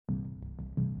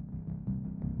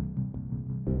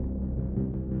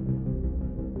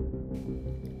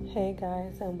Hey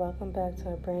guys, and welcome back to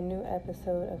a brand new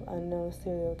episode of Unknown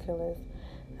Serial Killers.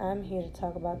 I'm here to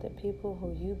talk about the people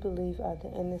who you believe are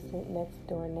the innocent next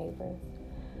door neighbors.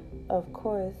 Of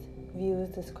course, viewers'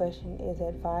 discretion is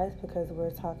advised because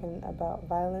we're talking about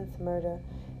violence, murder,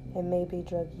 and maybe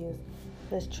drug use.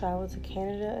 Let's travel to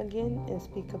Canada again and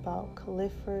speak about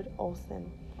Clifford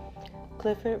Olson.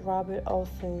 Clifford Robert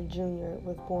Olson Jr.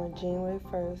 was born January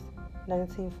 1st,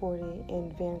 1940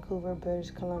 in Vancouver,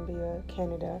 British Columbia,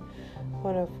 Canada,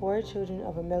 one of four children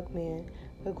of a milkman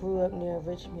but grew up near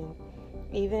Richmond.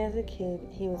 Even as a kid,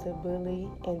 he was a bully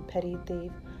and petty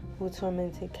thief who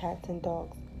tormented cats and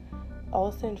dogs.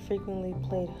 Olson frequently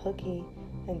played hooky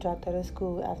and dropped out of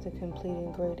school after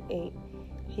completing grade 8.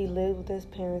 He lived with his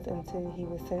parents until he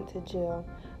was sent to jail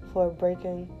for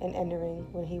breaking and entering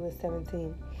when he was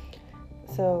 17.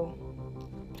 So,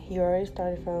 he already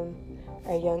started from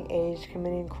a young age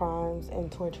committing crimes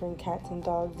and torturing cats and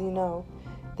dogs. You know,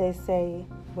 they say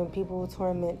when people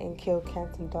torment and kill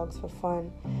cats and dogs for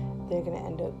fun, they're going to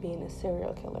end up being a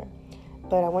serial killer.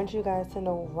 But I want you guys to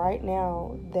know right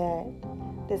now that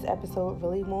this episode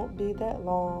really won't be that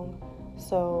long.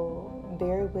 So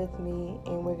bear with me,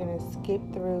 and we're going to skip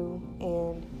through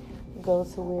and go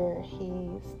to where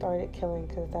he started killing,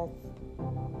 because that's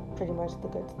pretty much the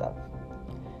good stuff.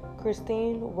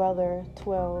 Christine Weller,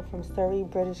 12, from Surrey,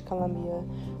 British Columbia,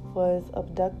 was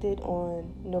abducted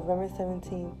on November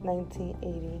 17,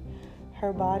 1980.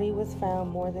 Her body was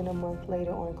found more than a month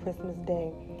later on Christmas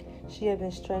Day. She had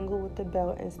been strangled with a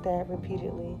belt and stabbed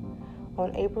repeatedly.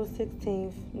 On April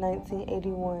 16,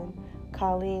 1981,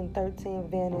 Colleen, 13,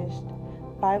 vanished.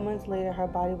 5 months later, her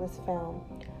body was found.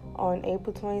 On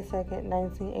April 22,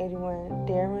 1981,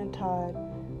 Darren Todd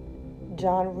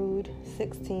John Rood,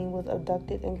 16, was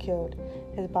abducted and killed.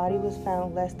 His body was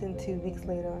found less than 2 weeks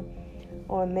later.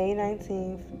 On May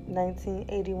 19,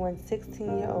 1981,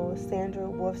 16-year-old Sandra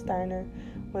Wolfsteiner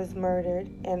was murdered,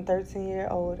 and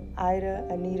 13-year-old Ida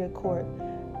Anita Court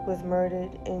was murdered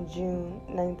in June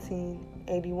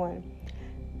 1981.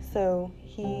 So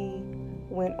he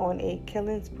went on a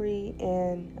killing spree,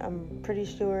 and I'm pretty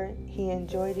sure he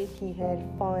enjoyed it. He had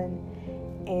fun,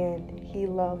 and he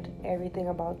loved everything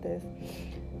about this.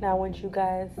 Now I want you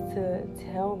guys to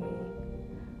tell me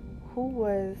who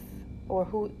was or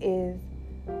who is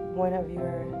one of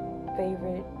your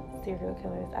favorite serial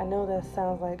killers. I know that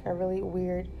sounds like a really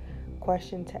weird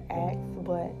question to ask,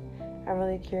 but I'm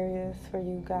really curious for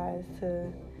you guys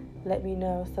to let me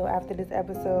know. So after this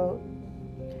episode,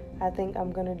 I think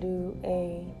I'm going to do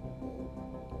a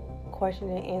question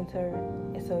and answer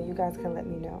so you guys can let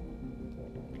me know.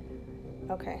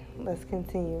 Okay, let's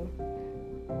continue.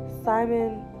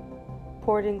 Simon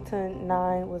Portington,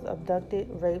 9, was abducted,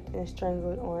 raped, and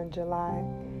strangled on July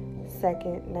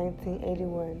 2nd,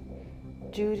 1981.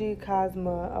 Judy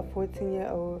Cosma, a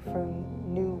 14-year-old from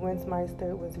New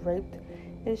Westminster, was raped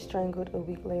and strangled a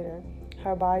week later.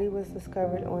 Her body was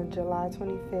discovered on July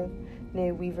 25th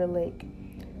near Weaver Lake.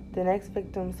 The next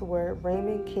victims were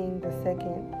Raymond King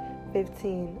II,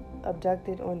 15,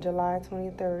 abducted on July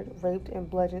 23rd, raped and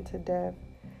bludgeoned to death.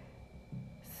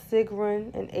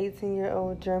 Sigrun, an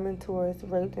 18-year-old German tourist,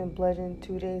 raped and bludgeoned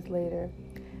 2 days later.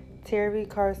 Terry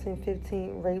Carson,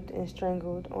 15, raped and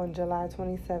strangled on July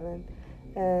 27th.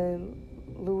 And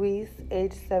Luis,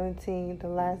 age 17, the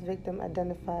last victim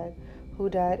identified, who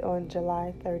died on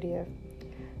July 30th.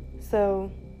 So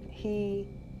he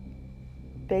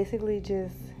basically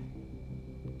just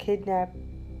kidnapped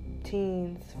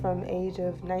teens from age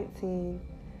of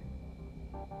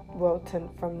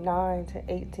from 9 to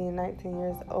 18, 19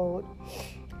 years old,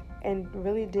 and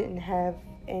really didn't have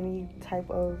any type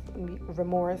of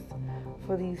remorse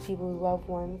for these people's loved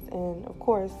ones. And of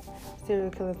course,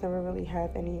 serial killers never really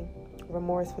have any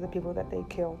remorse for the people that they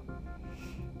kill.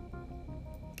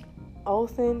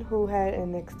 Olson, who had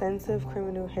an extensive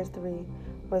criminal history,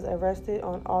 was arrested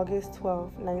on August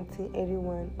 12,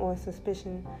 1981 on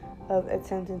suspicion of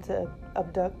attempting to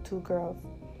abduct 2 girls.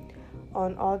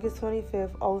 On August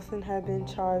 25th, Olson had been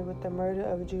charged with the murder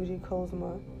of Judy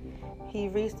Cosma. He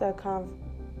reached a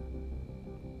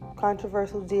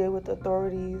controversial deal with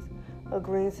authorities,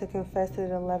 agreeing to confess to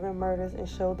the 11 murders and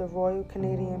show the Royal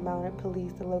Canadian Mounted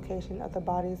Police the location of the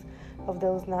bodies of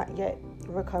those not yet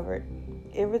recovered.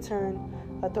 In return,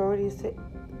 authorities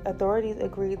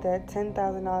agreed that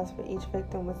 $10,000 for each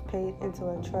victim was paid into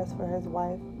a trust for his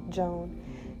wife, Joan,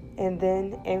 and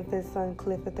then infant son,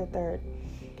 Clifford III.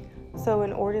 So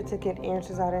in order to get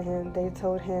answers out of him, they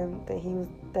told him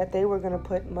that they were going to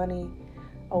put money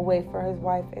away for his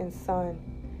wife and son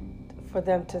for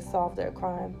them to solve their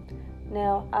crime.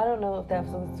 Now, I don't know if that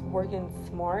was working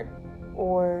smart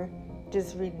or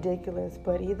just ridiculous.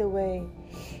 But either way,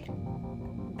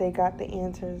 they got the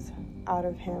answers out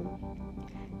of him.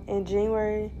 In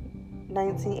January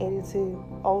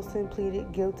 1982, Olson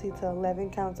pleaded guilty to 11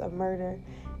 counts of murder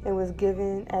and was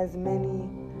given as many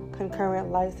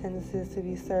concurrent life sentences to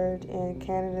be served in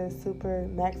Canada's super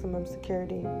maximum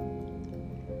security.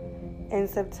 In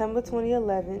September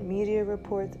 2011, media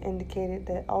reports indicated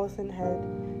that Olson had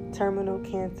terminal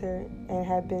cancer and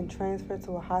had been transferred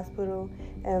to a hospital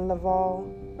in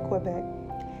Laval, Quebec.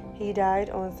 He died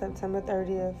on September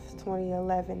 30th,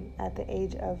 2011 at the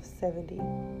age of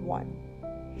 71.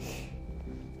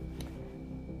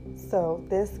 So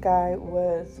this guy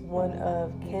was one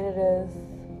of Canada's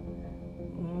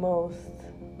most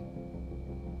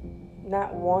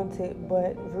not wanted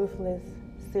but ruthless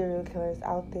serial killers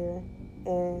out there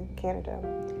in Canada.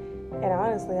 And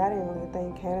honestly, I didn't really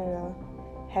think Canada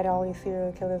had all these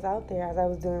serial killers out there. As I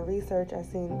was doing research, I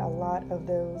seen a lot of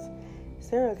those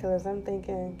serial killers. I'm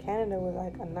thinking Canada was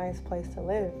like a nice place to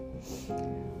live.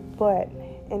 But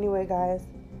anyway, guys,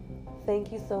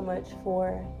 thank you so much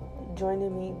for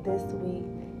joining me this week,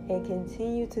 and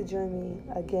continue to join me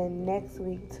again next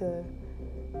week to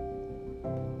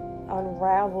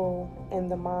unravel in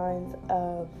the minds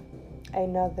of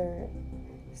another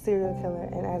serial killer.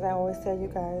 And as I always tell you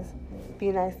guys,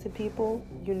 be nice to people.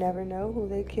 You never know who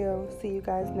they kill. See you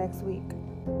guys next week.